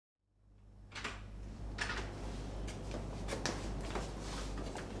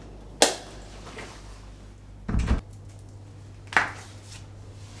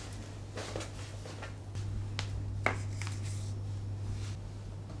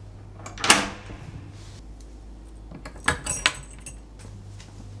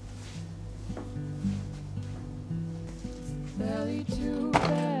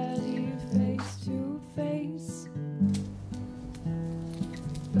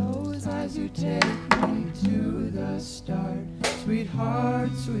as you take me to the start, sweetheart,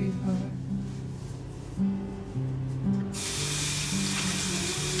 sweetheart.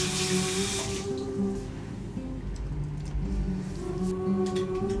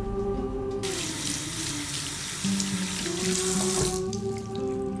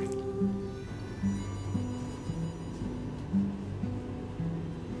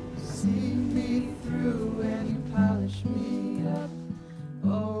 See me through and you polish me up.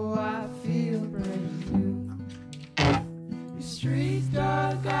 Oh, I feel brand new. Your street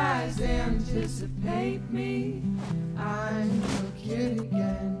dog eyes anticipate me. I'm a kid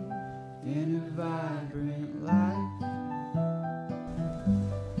again in a vibrant life.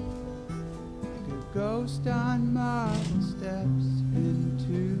 Like a ghost on marble steps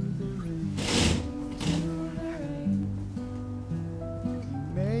into the rain.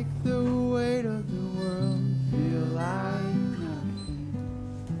 Make the weight of the world feel like nothing.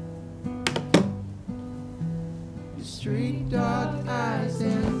 Your street dog eyes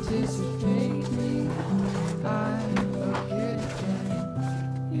anticipate me. I'm a kid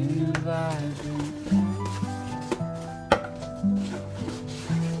again in a vibrant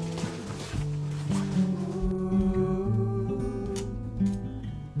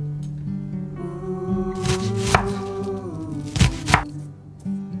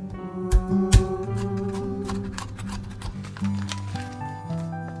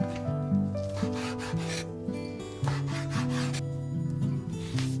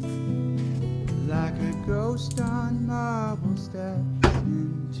like a ghost on marble steps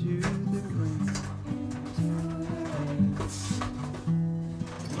into the rain.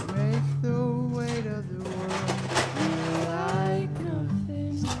 Make the weight of the world feel like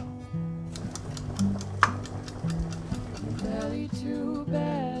nothing. Belly to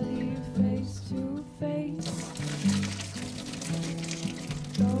belly, face to face.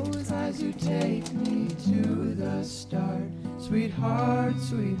 Those eyes you take me to the start, sweetheart,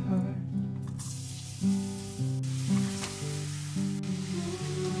 sweetheart.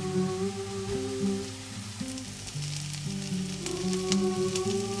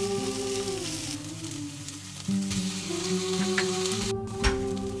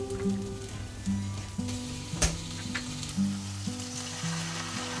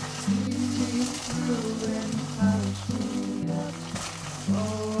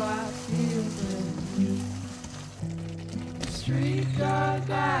 Street dog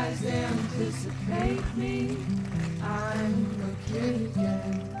eyes anticipate me. I'm a kid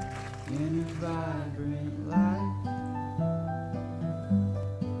again in a vibrant life.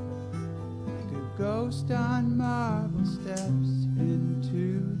 Like a ghost on marble steps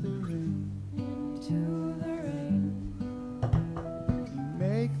into the rain. Into the rain. You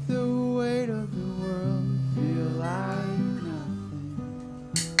make the weight of the world feel like nothing.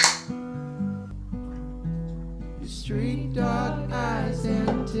 Your street dog eyes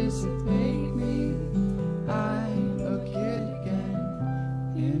anticipate me. I'm a kid again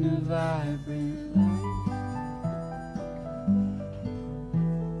in a vibrant life.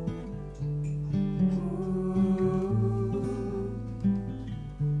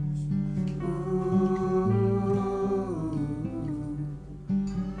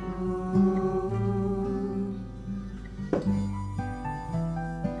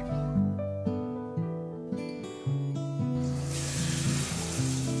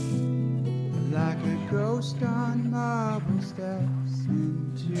 Like a ghost on marble steps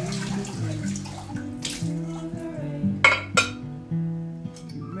into the rain.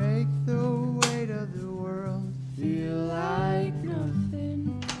 You make the weight of the world feel like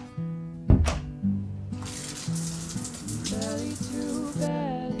nothing. Belly to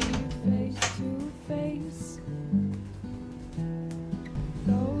belly, face to face.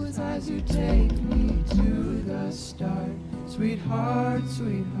 Those eyes you take me to the start, sweetheart,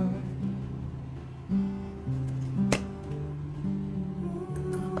 sweetheart.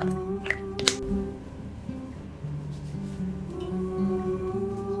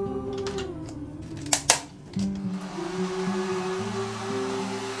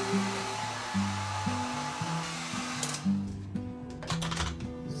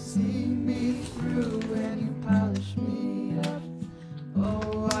 See me through and you polish me up.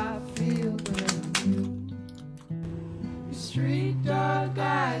 Oh, I feel brand new. Your street dog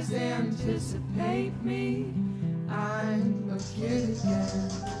eyes anticipate me. I'm a kid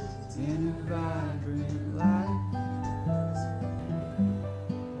again in a vibrant life.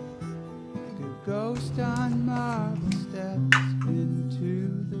 Like a ghost on marble steps into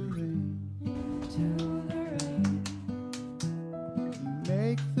the rain. Into the rain.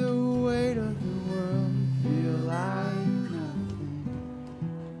 Make the weight of the world feel like nothing.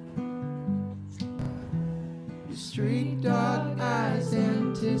 street dog eyes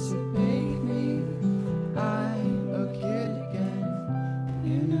anticipate me. I'm a kid again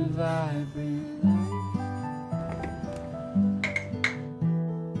in a vibrant life.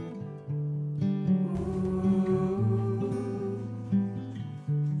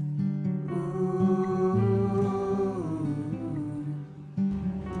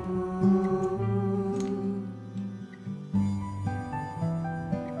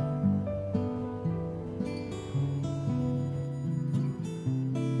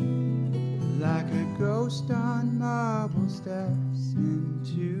 Like a ghost on marble steps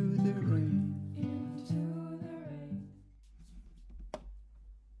into the rain.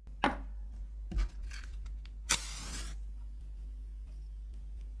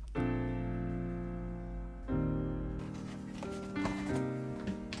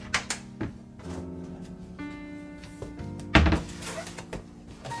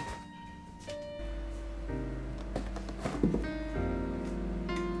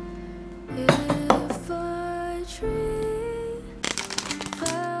 If a tree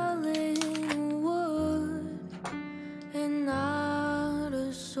fell in wood and not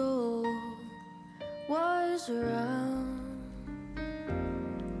a soul was around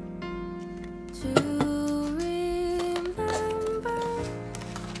to remember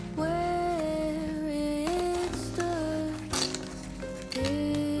where it stood,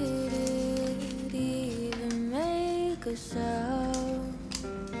 did it even make a sound?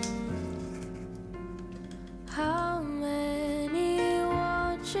 How many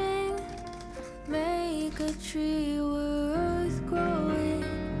watching make a tree worth growing?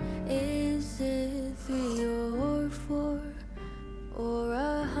 Is it 3 or 4 or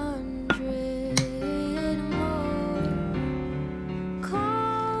 100 more?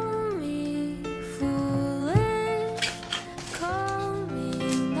 Call me foolish, call me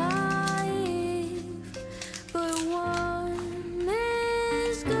naive, but one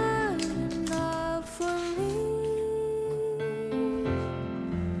is good enough for me.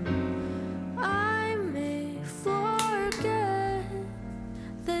 I may forget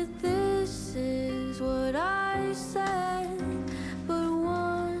that this is what I said, but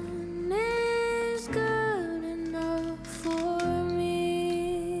one is good enough for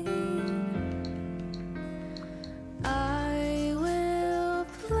me. I will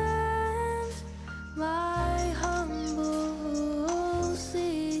plant my humble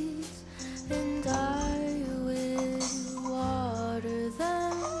seeds, and I will water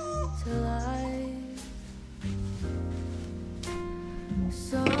them to life.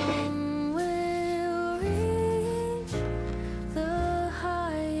 So